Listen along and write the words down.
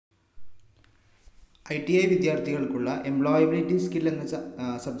ITI വിദ്യാർത്ഥികൾക്കുള്ള employability skill എന്ന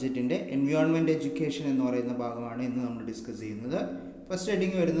സബ്ജക്റ്റിൻ്റെ environment education എന്ന് പറയുന്ന ഭാഗമാണ് ഇന്ന് നമ്മൾ ഡിസ്കസ് ചെയ്യുന്നത്. ഫസ്റ്റ്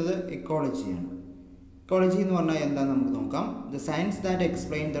ഹെഡിങ് വരുന്നത് എക്കോളജിയാണ്. എക്കോളജി എന്ന് പറഞ്ഞാൽ എന്താണെന്ന് നമുക്ക് നോക്കാം. The science that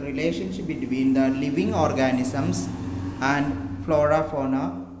explain the relationship between the living organisms and Flora ഫോണ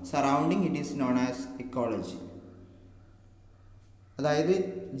surrounding it is known as ecology. അതായത്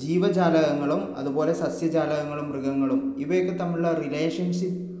ജീവജാലകങ്ങളും അതുപോലെ സസ്യജാലകങ്ങളും മൃഗങ്ങളും ഇവയൊക്കെ തമ്മിലുള്ള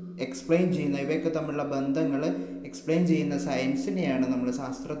റിലേഷൻഷിപ്പ് എക്സ്പ്ലെയിൻ ചെയ്യുന്ന, ഇവയൊക്കെ തമ്മിലുള്ള ബന്ധങ്ങൾ എക്സ്പ്ലെയിൻ ചെയ്യുന്ന സയൻസിനെയാണ്, നമ്മൾ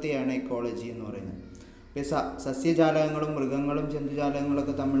ശാസ്ത്രത്തെയാണ് എക്കോളജി എന്ന് പറയുന്നത്. സസ്യജാലകങ്ങളും മൃഗങ്ങളും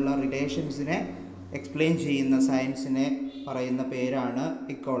ജന്തുജാലകങ്ങളൊക്കെ തമ്മിലുള്ള റിലേഷൻസിനെ എക്സ്പ്ലെയിൻ ചെയ്യുന്ന സയൻസിനെ പറയുന്ന പേരാണ്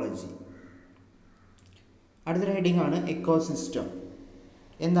എക്കോളജി. അടുത്തൊരു ഹെഡിങ് ആണ് എക്കോസിസ്റ്റം.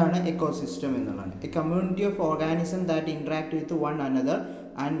 എന്താണ് എക്കോസിസ്റ്റം എന്നുള്ളതാണ്? A community of organism that interact with one another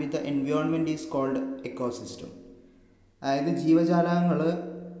and with the environment is called ecosystem. അതായത് ജീവജാലകങ്ങൾ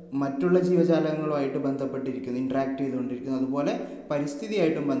മറ്റുള്ള ജീവജാലകങ്ങളുമായിട്ട് ബന്ധപ്പെട്ടിരിക്കുന്നു, ഇൻട്രാക്ട് ചെയ്തുകൊണ്ടിരിക്കുന്നു, അതുപോലെ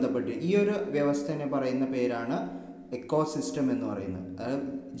പരിസ്ഥിതിയായിട്ടും ബന്ധപ്പെട്ടിരിക്കുന്നു. ഈ ഒരു വ്യവസ്ഥനെ പറയുന്ന പേരാണ് എക്കോസിസ്റ്റം എന്ന് പറയുന്നത്. അതായത്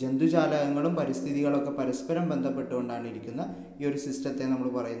ജന്തുജാലകങ്ങളും പരിസ്ഥിതികളൊക്കെ പരസ്പരം ബന്ധപ്പെട്ടുകൊണ്ടാണ് ഇരിക്കുന്ന ഈ ഒരു സിസ്റ്റത്തെ നമ്മൾ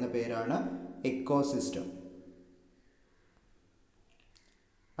പറയുന്ന പേരാണ് എക്കോസിസ്റ്റം.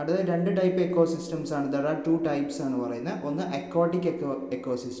 അടുത്ത രണ്ട് ടൈപ്പ് എക്കോസിസ്റ്റംസ് ആണ്. ദർ ആർ ടു ടൈപ്സ് ആണ് പറയുന്നത്. ഒന്ന് അക്വാട്ടിക്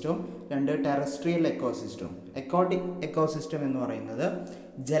എക്കോസിസ്റ്റവും രണ്ട് ടെറസ്ട്രിയൽ എക്കോസിസ്റ്റവും. അക്വാട്ടിക് എക്കോസിസ്റ്റം എന്ന് പറയുന്നത്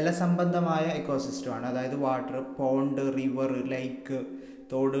ജലസംബന്ധമായ എക്കോസിസ്റ്റമാണ്. അതായത് വാട്ടർ, പോണ്ട്, റിവർ, ലേക്ക്,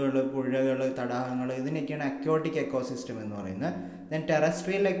 തോടുകൾ, പുഴകൾ, തടാകങ്ങൾ, ഇതിനൊക്കെയാണ് അക്വാട്ടിക് എക്കോസിസ്റ്റം എന്ന് പറയുന്നത്. ദെൻ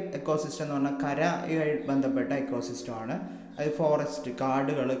ടെറസ്ട്രിയൽ എക്കോസിസ്റ്റം എന്ന് പറഞ്ഞാൽ കരയുമായി ബന്ധപ്പെട്ട എക്കോസിസ്റ്റമാണ്. അത് ഫോറസ്റ്റ്,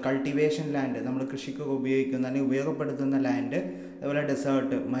 കാടുകൾ, കൾട്ടിവേഷൻ ലാൻഡ്, നമ്മൾ കൃഷിക്കൊക്കെ ഉപയോഗിക്കുന്ന അല്ലെങ്കിൽ ഉപയോഗപ്പെടുത്തുന്ന ലാൻഡ്, അതുപോലെ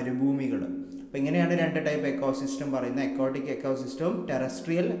ഡെസേർട്ട്, മരുഭൂമികൾ. അപ്പോൾ ഇങ്ങനെയാണ് രണ്ട് ടൈപ്പ് എക്കോസിസ്റ്റം പറയുന്നത്, അക്വാട്ടിക് എക്കോസിസ്റ്റവും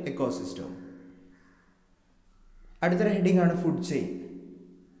ടെറസ്ട്രിയൽ എക്കോസിസ്റ്റവും. അടുത്തൊരു ഹെഡിങ് ആണ് ഫുഡ് ചെയിൻ.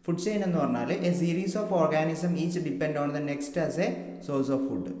 ഫുഡ് ചെയിൻ എന്ന് പറഞ്ഞാൽ A series of organism each depend on the next as A source of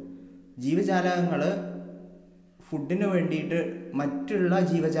food. ജീവജാലകങ്ങൾ ഫുഡിന് വേണ്ടിയിട്ട് മറ്റുള്ള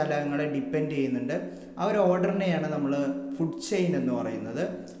ജീവജാലകങ്ങളെ ഡിപ്പെൻഡ് ചെയ്യുന്നുണ്ട്. ആ ഒരു ഓർഡറിനെയാണ് നമ്മൾ ഫുഡ് ചെയിൻ എന്ന് പറയുന്നത്.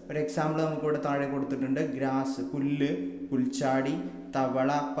 ഒരു എക്സാമ്പിൾ നമുക്കിവിടെ താഴെ കൊടുത്തിട്ടുണ്ട്. ഗ്രാസ്, പുല്ല്, പുൽച്ചാടി,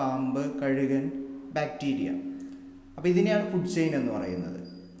 തവള, പാമ്പ്, കഴുകൻ, ബാക്ടീരിയ. അപ്പോൾ ഇതിനെയാണ് ഫുഡ് ചെയിൻ എന്ന് പറയുന്നത്.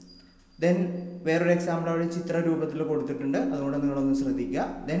 ദെൻ വേറൊരു എക്സാമ്പിൾ അവിടെ ചിത്രരൂപത്തിൽ കൊടുത്തിട്ടുണ്ട്, അതുകൊണ്ട് നിങ്ങളൊന്ന് ശ്രദ്ധിക്കുക.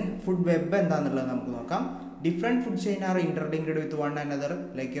 ദെൻ ഫുഡ് വെബ് എന്താണെന്നുള്ളത് നമുക്ക് നോക്കാം. Different food chain R interlinked with one another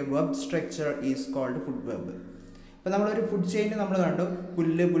like A web structure is called food web. ഇപ്പോൾ നമ്മളൊരു ഫുഡ് ചെയിൻ നമ്മൾ കണ്ടു,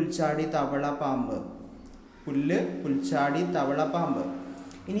 പുല്ല്, പുൽച്ചാടി, തവള, പാമ്പ്. പുല്ല്, പുൽച്ചാടി, തവള, പാമ്പ്.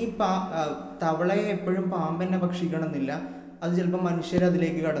 ഇനി തവളയെ എപ്പോഴും പാമ്പെന്നെ ഭക്ഷിക്കണം എന്നില്ല. അത് ചിലപ്പോൾ മനുഷ്യർ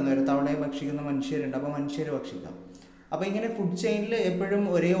അതിലേക്ക് കടന്നു വരും. തവളയെ ഭക്ഷിക്കുന്ന മനുഷ്യരുണ്ട്, അപ്പോൾ മനുഷ്യർ ഭക്ഷിക്കാം. അപ്പോൾ ഇങ്ങനെ ഫുഡ് ചെയിനിൽ എപ്പോഴും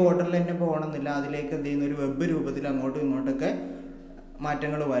ഒരേ ഓർഡറിൽ തന്നെ പോകണമെന്നില്ല. അതിലേക്ക് എന്ത് ചെയ്യുന്ന ഒരു വെബ് രൂപത്തിൽ അങ്ങോട്ടും ഇങ്ങോട്ടൊക്കെ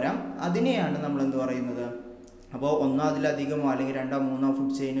മാറ്റങ്ങൾ വരാം. അതിനെയാണ് നമ്മൾ എന്ത് പറയുന്നത്? അപ്പോൾ ഒന്നോ അതിലധികമോ അല്ലെങ്കിൽ രണ്ടോ മൂന്നോ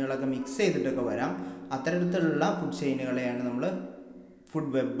ഫുഡ് ചെയിനുകളൊക്കെ മിക്സ് ചെയ്തിട്ടൊക്കെ വരാം. അത്തരത്തിലുള്ള ഫുഡ് ചെയിനുകളെയാണ് നമ്മൾ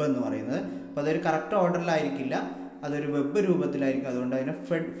ഫുഡ് വെബ് എന്ന് പറയുന്നത്. അപ്പോൾ അതൊരു കറക്റ്റ് ഓർഡറിലായിരിക്കില്ല, അതൊരു വെബ് രൂപത്തിലായിരിക്കും. അതുകൊണ്ട് അതിനെ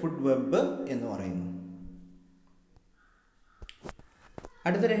ഫുഡ് വെബ് എന്ന് പറയുന്നു.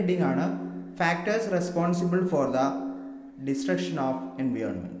 അടുത്തൊരു ഹെഡിങ് ആണ് factors responsible for the destruction of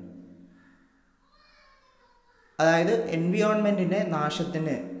environment. അതായത് എൻവയോൺമെൻറ്റിൻ്റെ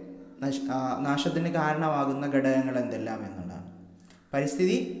നാശത്തിന് കാരണമാകുന്ന ഘടകങ്ങൾ എന്തെല്ലാം എന്നുള്ളതാണ്.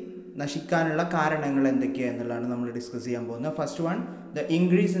 പരിസ്ഥിതി നശിക്കാനുള്ള കാരണങ്ങൾ എന്തൊക്കെയാണ് എന്നുള്ളതാണ് നമ്മൾ ഡിസ്കസ് ചെയ്യാൻ പോകുന്നത്. First one, the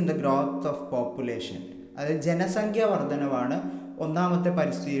increase in the growth of population. അതായത് ജനസംഖ്യ വർധനവാണ് ഒന്നാമത്തെ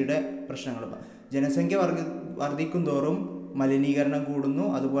പരിസ്ഥിതിയുടെ പ്രശ്നങ്ങൾ. ജനസംഖ്യ വർദ്ധിക്കും തോറും മലിനീകരണം കൂടുന്നു,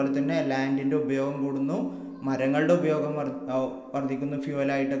 അതുപോലെ തന്നെ ലാൻഡിൻ്റെ ഉപയോഗം കൂടുന്നു, മരങ്ങളുടെ ഉപയോഗം വർദ്ധിക്കുന്നു,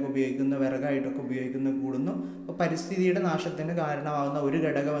 ഫ്യൂവലായിട്ടൊക്കെ ഉപയോഗിക്കുന്നു, വിറകായിട്ടൊക്കെ ഉപയോഗിക്കുന്നു, കൂടുന്നു. അപ്പോൾ പരിസ്ഥിതിയുടെ നാശത്തിന് കാരണമാകുന്ന ഒരു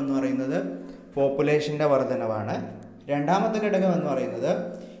ഘടകം എന്ന് പറയുന്നത് പോപ്പുലേഷൻ്റെ വർധനവാണ്. രണ്ടാമത്തെ ഘടകം എന്ന് പറയുന്നത്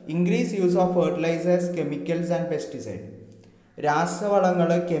increase use of fertilisers, chemicals and pesticide. രാസവളങ്ങൾ,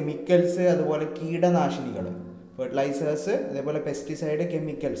 കെമിക്കൽസ്, അതുപോലെ കീടനാശിനികൾ. ഫെർട്ടിലൈസേഴ്സ്, അതേപോലെ പെസ്റ്റിസൈഡ്,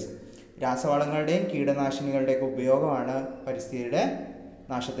 കെമിക്കൽസ്, രാസവളങ്ങളുടെയും കീടനാശിനികളുടെയൊക്കെ ഉപയോഗമാണ് പരിസ്ഥിതിയുടെ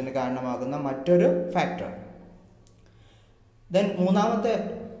നാശത്തിന് കാരണമാകുന്ന മറ്റൊരു ഫാക്ടർ. ദെൻ മൂന്നാമത്തെ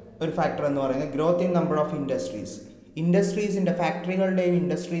ഒരു ഫാക്ടർ എന്ന് പറയുന്നത് growth in number of industries. ഇൻഡസ്ട്രീസിൻ്റെ, ഫാക്ടറികളുടെയും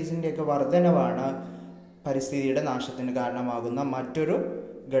ഇൻഡസ്ട്രീസിൻ്റെയൊക്കെ വർധനവാണ് പരിസ്ഥിതിയുടെ നാശത്തിന് കാരണമാകുന്ന മറ്റൊരു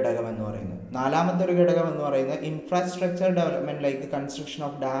ഘടകം എന്ന് പറയുന്നത്. നാലാമത്തെ ഒരു ഘടകം എന്ന് പറയുന്നത് infrastructure development like construction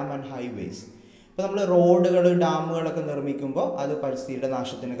of dam and highways. ഇപ്പോൾ നമ്മൾ റോഡുകൾ, ഡാമുകളൊക്കെ നിർമ്മിക്കുമ്പോൾ അത് പരിസ്ഥിതിയുടെ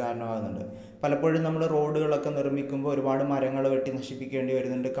നാശത്തിന് കാരണമാകുന്നുണ്ട്. പലപ്പോഴും നമ്മൾ റോഡുകളൊക്കെ നിർമ്മിക്കുമ്പോൾ ഒരുപാട് മരങ്ങൾ വെട്ടി നശിപ്പിക്കേണ്ടി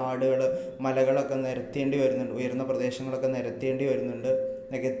വരുന്നുണ്ട്, കാടുകൾ, മലകളൊക്കെ നിരത്തേണ്ടി വരുന്നുണ്ട്, ഉയർന്ന പ്രദേശങ്ങളൊക്കെ നിരത്തേണ്ടി വരുന്നുണ്ട്.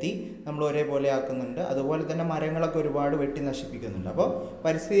 നികത്തി നമ്മൾ ഒരേപോലെ ആക്കുന്നുണ്ട്. അതുപോലെ തന്നെ മരങ്ങളൊക്കെ ഒരുപാട് വെട്ടി നശിപ്പിക്കുന്നുണ്ട്. അപ്പോൾ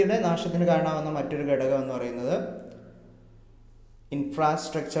പരിസ്ഥിതിയുടെ നാശത്തിന് കാരണമാകുന്ന മറ്റൊരു ഘടകം എന്ന് പറയുന്നത്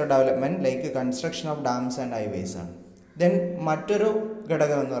infrastructure development like construction of dams and highways ആണ്. ദെൻ മറ്റൊരു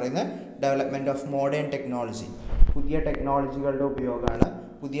ഘടകം എന്ന് പറയുന്നത് ഡെവലപ്മെൻറ്റ് ഓഫ് മോഡേൺ ടെക്നോളജി, പുതിയ ടെക്നോളജികളുടെ ഉപയോഗമാണ്.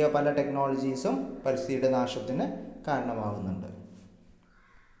 പുതിയ പല ടെക്നോളജീസും പരിസ്ഥിതിയുടെ നാശത്തിന് കാരണമാകുന്നുണ്ട്.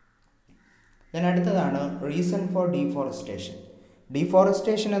 ദെൻ അടുത്തതാണ് റീസൺ ഫോർ ഡീഫോറസ്റ്റേഷൻ.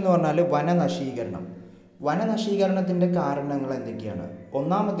 ഡീഫോറസ്റ്റേഷൻ എന്ന് പറഞ്ഞാൽ വനനശീകരണം. വനനശീകരണത്തിൻ്റെ കാരണങ്ങൾ എന്തൊക്കെയാണ്?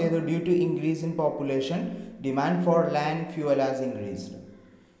 ഒന്നാമത്തേത് due to increase in population, demand for land fuel has increased.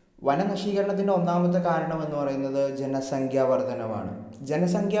 വനനശീകരണത്തിൻ്റെ ഒന്നാമത്തെ കാരണം എന്ന് പറയുന്നത് ജനസംഖ്യാ വർധനവാണ്.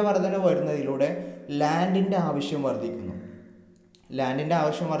 ജനസംഖ്യാ വർധന വരുന്നതിലൂടെ ലാൻഡിൻ്റെ ആവശ്യം വർദ്ധിക്കുന്നു. ലാൻഡിൻ്റെ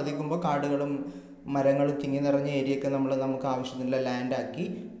ആവശ്യം വർദ്ധിക്കുമ്പോൾ കാടുകളും മരങ്ങളും തിങ്ങി നിറഞ്ഞ ഏരിയയൊക്കെ നമുക്ക് ആവശ്യത്തിനുള്ള ലാൻഡാക്കി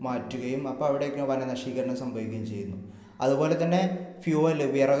മാറ്റുകയും അപ്പോൾ അവിടെയൊക്കെ വനനശീകരണം സംഭവിക്കുകയും ചെയ്യുന്നു. അതുപോലെ തന്നെ ഫ്യൂവൽ,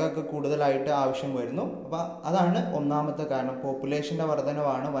 വിറകൊക്കെ കൂടുതലായിട്ട് ആവശ്യം വരുന്നു. അപ്പോൾ അതാണ് ഒന്നാമത്തെ കാരണം. പോപ്പുലേഷൻ്റെ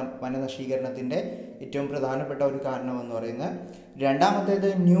വർധനവാണ് വനനശീകരണത്തിൻ്റെ ഏറ്റവും പ്രധാനപ്പെട്ട ഒരു കാരണമെന്ന് പറയുന്നത്. രണ്ടാമത്തേത്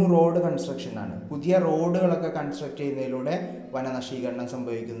ന്യൂ റോഡ് കൺസ്ട്രക്ഷനാണ്. പുതിയ റോഡുകളൊക്കെ കൺസ്ട്രക്ട് ചെയ്യുന്നതിലൂടെ വനനശീകരണം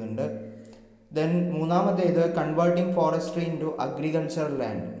സംഭവിക്കുന്നുണ്ട്. ദെൻ മൂന്നാമത്തേത് converting forestry in to agricultural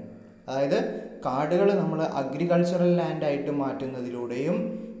land. അതായത് കാടുകൾ നമ്മൾ അഗ്രികൾച്ചറൽ ലാൻഡായിട്ട് മാറ്റുന്നതിലൂടെയും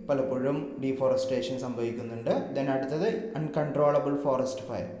പലപ്പോഴും ഡീഫോറസ്റ്റേഷൻ സംഭവിക്കുന്നുണ്ട്. ദെൻ അടുത്തത് അൺകൺട്രോളബിൾ ഫോറസ്റ്റ്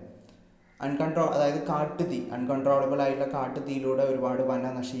ഫയർ. അതായത് കാട്ടുതീ, അൺകൺട്രോളബിൾ ആയിട്ടുള്ള കാട്ടുതീയിലൂടെ ഒരുപാട്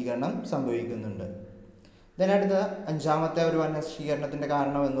വനനശീകരണം സംഭവിക്കുന്നുണ്ട്. ദെൻ അടുത്ത അഞ്ചാമത്തെ ഒരു വനനശീകരണത്തിൻ്റെ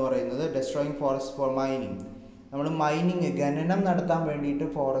കാരണം എന്ന് പറയുന്നത് ഡെസ്ട്രോയിങ് ഫോറസ്റ്റ് ഫോർ മൈനിങ്. നമ്മൾ മൈനിങ്, ഖനനം നടത്താൻ വേണ്ടിയിട്ട്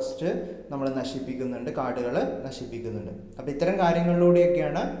ഫോറസ്റ്റ് നമ്മൾ നശിപ്പിക്കുന്നുണ്ട്, കാടുകൾ നശിപ്പിക്കുന്നുണ്ട്. അപ്പോൾ ഇത്തരം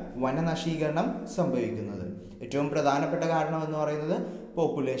കാര്യങ്ങളിലൂടെയൊക്കെയാണ് വനനശീകരണം സംഭവിക്കുന്നത്. ഏറ്റവും പ്രധാനപ്പെട്ട കാരണം എന്ന് പറയുന്നത്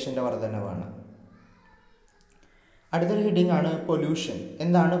പോപ്പുലേഷൻ്റെ വർധനവാണ്. അടുത്തൊരു ഹെഡിങ് ആണ് പൊല്യൂഷൻ.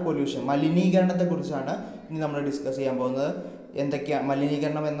 എന്താണ് പൊല്യൂഷൻ? മലിനീകരണത്തെക്കുറിച്ചാണ് ഇനി നമ്മൾ ഡിസ്കസ് ചെയ്യാൻ പോകുന്നത്. എന്തൊക്കെയാണ്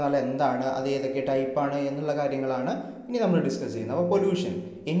മലിനീകരണം എന്നാൽ എന്താണ്, അത് ഏതൊക്കെ ടൈപ്പാണ് എന്നുള്ള കാര്യങ്ങളാണ് ഇനി നമ്മൾ ഡിസ്കസ് ചെയ്യുന്നത്. അപ്പോൾ pollution,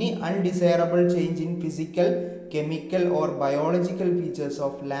 any undesirable change in physical, chemical or biological features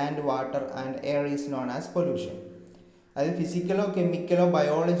of land, water and air is known as pollution. അതായത് ഫിസിക്കലോ കെമിക്കലോ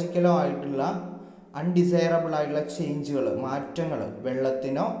ബയോളജിക്കലോ ആയിട്ടുള്ള അൺഡിസൈറബിൾ ആയിട്ടുള്ള ചേഞ്ചുകൾ, മാറ്റങ്ങൾ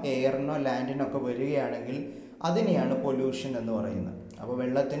വെള്ളത്തിനോ എയറിനോ ലാൻഡിനോ ഒക്കെ വരികയാണെങ്കിൽ അതിനെയാണ് പൊല്യൂഷൻ എന്ന് പറയുന്നത്. അപ്പോൾ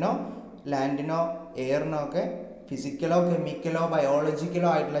വെള്ളത്തിനോ ലാൻഡിനോ എയറിനോ ഒക്കെ ഫിസിക്കലോ കെമിക്കലോ ബയോളജിക്കലോ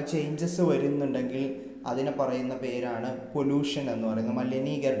ആയിട്ടുള്ള ചേഞ്ചസ് വരുന്നുണ്ടെങ്കിൽ അതിനെ പറയുന്ന പേരാണ് പൊല്യൂഷൻ എന്ന് പറയുന്നത്,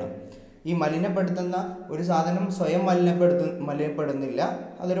 മലിനീകരണം. ഈ മലിനപ്പെടുത്തുന്ന ഒരു സാധനം സ്വയം മലിനപ്പെടുന്നില്ല,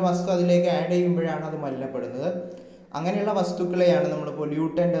 അതൊരു വസ്തു അതിലേക്ക് ആഡ് ചെയ്യുമ്പോഴാണ് അത് മലിനപ്പെടുന്നത്. അങ്ങനെയുള്ള വസ്തുക്കളെയാണ് നമ്മൾ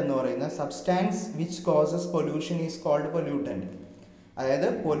പൊല്യൂട്ടൻ്റ് എന്ന് പറയുന്നത്. Substance which causes pollution is called pollutant. അതായത്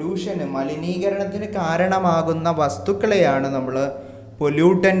പൊല്യൂഷന്, മലിനീകരണത്തിന് കാരണമാകുന്ന വസ്തുക്കളെയാണ് നമ്മൾ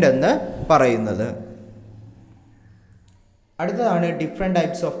പൊല്യൂട്ടൻ്റ് എന്ന് പറയുന്നത്. അടുത്തതാണ് different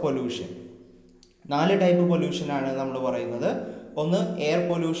types of pollution. 4 type പൊല്യൂഷനാണ് നമ്മൾ പറയുന്നത്. 1 air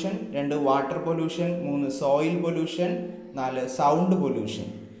pollution, 2 water pollution, 3 soil pollution, 4 sound pollution.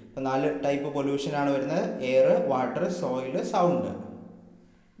 അപ്പോൾ 4 ടൈപ്പ് പൊല്യൂഷനാണ് വരുന്നത്: air, water, soil, sound.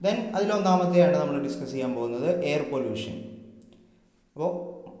 Then അതിലൊന്നാമത്തെയാണ് നമ്മൾ ഡിസ്കസ് ചെയ്യാൻ പോകുന്നത് എയർ പൊല്യൂഷൻ. അപ്പോൾ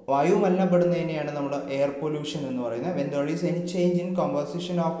വായു മലിനപ്പെടുന്നതിനെയാണ് നമ്മൾ എയർ പൊല്യൂഷൻ എന്ന് പറയുന്നത്. When there is any change in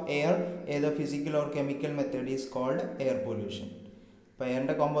composition of air Ather physical or chemical method is called air pollution. അപ്പോൾ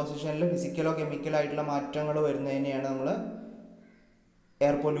എയറിൻ്റെ കോമ്പോസിഷനിൽ ഫിസിക്കലോ കെമിക്കലോ ആയിട്ടുള്ള മാറ്റങ്ങൾ വരുന്നതിനെയാണ് നമ്മൾ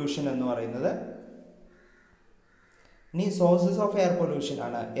എയർ പൊല്യൂഷൻ എന്ന് പറയുന്നത്. ഇനി സോഴ്സസ് ഓഫ് എയർ പൊല്യൂഷൻ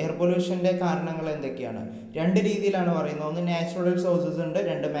ആണ്. എയർ പൊല്യൂഷൻ്റെ കാരണങ്ങൾ എന്തൊക്കെയാണ്? 2 രീതിയിലാണ് പറയുന്നത്. ഒന്ന് നാച്ചുറൽ സോഴ്സസ് ഉണ്ട്,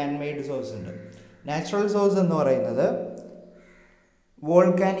 2 മാൻമെയ്ഡ് സോഴ്സ് ഉണ്ട്. നാച്ചുറൽ സോഴ്സ് എന്ന് പറയുന്നത്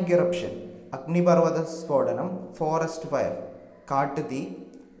വോൾക്കാനിക് ഇറപ്ഷൻ, അഗ്നിപർവ്വത സ്ഫോടനം, ഫോറസ്റ്റ് ഫയർ, കാട്ടുതീ,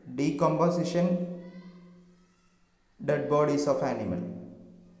 decomposition, dead bodies of animal.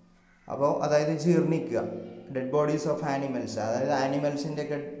 അപ്പോൾ അതായത് ജീർണിക്കുക, ഡെഡ് ബോഡീസ് ഓഫ് ആനിമൽസ്, അതായത് ആനിമൽസിൻ്റെ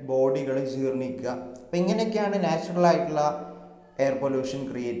ഒക്കെ ബോഡികൾ ജീർണിക്കുക. അപ്പോൾ ഇങ്ങനെയൊക്കെയാണ് നാച്ചുറൽ ആയിട്ടുള്ള എയർ പൊല്യൂഷൻ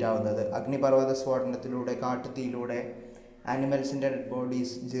ക്രിയേറ്റ് ആവുന്നത്. അഗ്നിപർവ്വത സ്ഫോടനത്തിലൂടെ, കാട്ടുതീയിലൂടെ, ആനിമൽസിൻ്റെ ഡെഡ്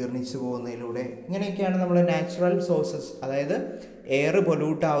ബോഡീസ് ജീർണിച്ചു പോകുന്നതിലൂടെ, ഇങ്ങനെയൊക്കെയാണ് നമ്മൾ നാച്ചുറൽ സോഴ്സസ്, അതായത് എയർ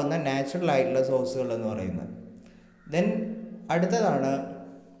പൊല്യൂട്ട് ആവുന്ന നാച്ചുറൽ ആയിട്ടുള്ള സോഴ്സുകൾ എന്ന് പറയുന്നത്. ദെൻ അടുത്തതാണ്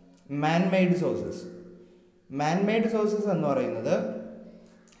മാൻമെയ്ഡ് സോഴ്സസ്. മാൻമെയ്ഡ് സോഴ്സസ് എന്ന് പറയുന്നത്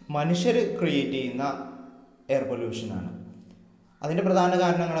മനുഷ്യർ ക്രിയേറ്റ് ചെയ്യുന്ന എയർ പൊല്യൂഷനാണ്. അതിൻ്റെ പ്രധാന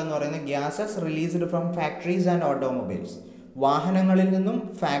കാരണങ്ങളെന്ന് പറയുന്നത് gases released from factories and automobiles. വാഹനങ്ങളിൽ നിന്നും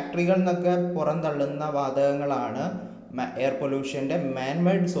ഫാക്ടറികളിൽ നിന്നൊക്കെ പുറന്തള്ളുന്ന വാതകങ്ങളാണ് എയർ പൊല്യൂഷൻ്റെ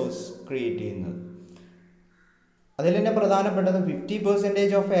മാൻമെയ്ഡ് സോഴ്സ് ക്രിയേറ്റ് ചെയ്യുന്നത്. അതിൽ തന്നെ പ്രധാനപ്പെട്ടത്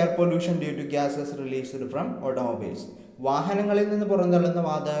 50% of air pollution due to gases released from automobiles. വാഹനങ്ങളിൽ നിന്ന് പുറന്തള്ളുന്ന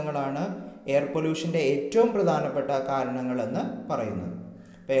വാതകങ്ങളാണ് എയർ പൊല്യൂഷൻ്റെ ഏറ്റവും പ്രധാനപ്പെട്ട കാരണങ്ങളെന്ന് പറയുന്നത്.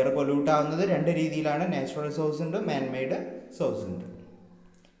 അപ്പോൾ എയർ പൊല്യൂട്ട് ആവുന്നത് രണ്ട് രീതിയിലാണ്, നാച്ചുറൽ സോഴ്സ് ഉണ്ട്, മാൻമെയ്ഡ് സോഴ്സ് ഉണ്ട്.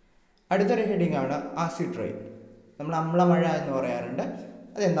 അടുത്തൊരു ഹെഡിങ് ആണ് ആസിഡ് റെയിൻ. നമ്മൾ അമ്ലമഴ എന്ന് പറയാറുണ്ട്.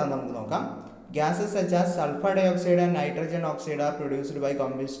 അതെന്താണെന്ന് നമുക്ക് നോക്കാം. Gases such as sulphur dioxide and nitrogen oxide are produced by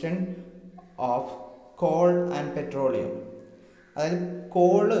combustion of call and petroleum. അതായത്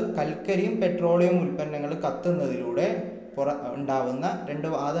കൽക്കരിയും പെട്രോളിയം ഉൽപ്പന്നങ്ങൾ കത്തുന്നതിലൂടെ ഉണ്ടാവുന്ന രണ്ട്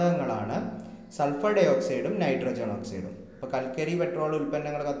വാതകങ്ങളാണ് സൾഫർ ഡയോക്സൈഡും നൈട്രജൻ ഓക്സൈഡും. അപ്പോൾ കൽക്കരി പെട്രോൾ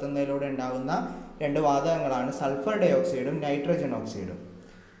ഉൽപ്പന്നങ്ങൾ കത്തുന്നതിലൂടെ ഉണ്ടാകുന്ന രണ്ട് വാതകങ്ങളാണ് സൾഫർ ഡയോക്സൈഡും നൈട്രജൻ ഓക്സൈഡും.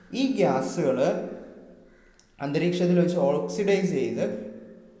 ഈ ഗ്യാസുകൾ അന്തരീക്ഷത്തിൽ വെച്ച് ഓക്സിഡൈസ് ചെയ്ത്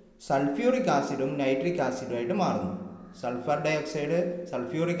സൾഫ്യൂറിക് ആസിഡും നൈട്രിക് ആസിഡുമായിട്ട് മാറുന്നു. സൾഫർ ഡയോക്സൈഡ്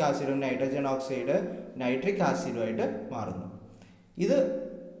സൾഫ്യൂറിക് ആസിഡും നൈട്രജൻ ഓക്സൈഡ് നൈട്രിക് ആസിഡുമായിട്ട് മാറുന്നു. ഇത്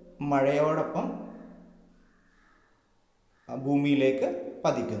മഴയോടൊപ്പം ഭൂമിയിലേക്ക്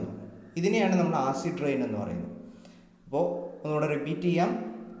പതിക്കുന്നു. ഇതിനെയാണ് നമ്മൾ ആസിഡ് റെയിൻ എന്ന് പറയുന്നത്. അപ്പോൾ ഒന്നുകൂടെ റിപ്പീറ്റ് ചെയ്യാം.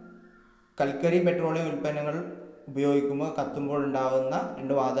 കൽക്കരി പെട്രോളിയം ഉൽപ്പന്നങ്ങൾ ഉപയോഗിക്കുമ്പോൾ കത്തുമ്പോൾ ഉണ്ടാകുന്ന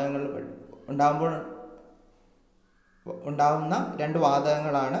രണ്ട്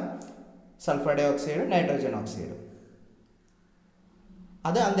വാതകങ്ങളാണ് സൾഫർ ഡയോക്സൈഡും നൈട്രജൻ ഓക്സൈഡും.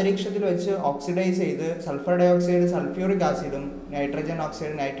 അത് അന്തരീക്ഷത്തിൽ വെച്ച് ഓക്സിഡൈസ് ചെയ്ത് സൾഫർ ഡയോക്സൈഡ് സൾഫ്യൂറിക് ആസിഡും നൈട്രജൻ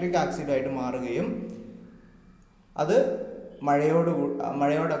ഓക്സൈഡ് നൈട്രിക് ആസിഡുമായിട്ട് മാറുകയും അത്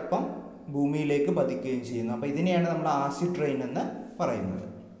മഴയോടൊപ്പം ഭൂമിയിലേക്ക് പതിക്കുകയും ചെയ്യുന്നു. അപ്പോൾ ഇതിനെയാണ് നമ്മൾ ആസിഡ് റെയിൻ എന്ന് പറയുന്നത്.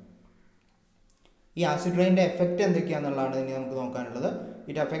 ഈ ആസിഡ് റെയിൻ്റെ എഫക്റ്റ് എന്തൊക്കെയാണെന്നുള്ളതാണ് ഇനി നമുക്ക് നോക്കാനുള്ളത്.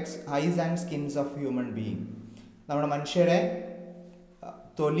 It affects ice and skins of human being. നമ്മുടെ മനുഷ്യരെ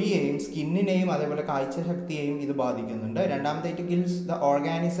തൊലിയെയും സ്കിന്നിനെയും അതേപോലെ കാഴ്ചശക്തിയെയും ഇത് ബാധിക്കുന്നുണ്ട്. രണ്ടാമത്തെ, it kills the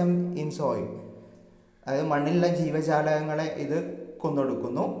organism in soil. അതായത് മണ്ണിലുള്ള ജീവജാലകങ്ങളെ ഇത്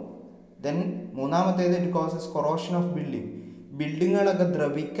കൊന്നൊടുക്കുന്നു. ദെൻ മൂന്നാമത്തേത്, ഇറ്റ് കോസസ് കൊറോഷൻ ഓഫ് ബിൽഡിങ്ങുകളൊക്കെ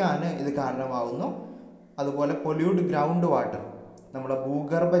ദ്രവിക്കാൻ ഇത് കാരണമാകുന്നു. അതുപോലെ പൊല്യൂട്ട് ഗ്രൗണ്ട് വാട്ടർ, നമ്മുടെ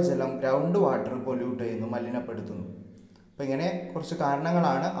ഭൂഗർഭജലം ഗ്രൗണ്ട് വാട്ടർ പൊല്യൂട്ട് ചെയ്യുന്നു, മലിനപ്പെടുത്തുന്നു. അപ്പോൾ ഇങ്ങനെ കുറച്ച്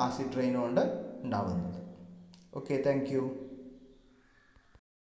കാരണങ്ങളാണ് ആസിഡ് റെയിൻ കൊണ്ട് ഉണ്ടാകുന്നത്. Okay, thank you.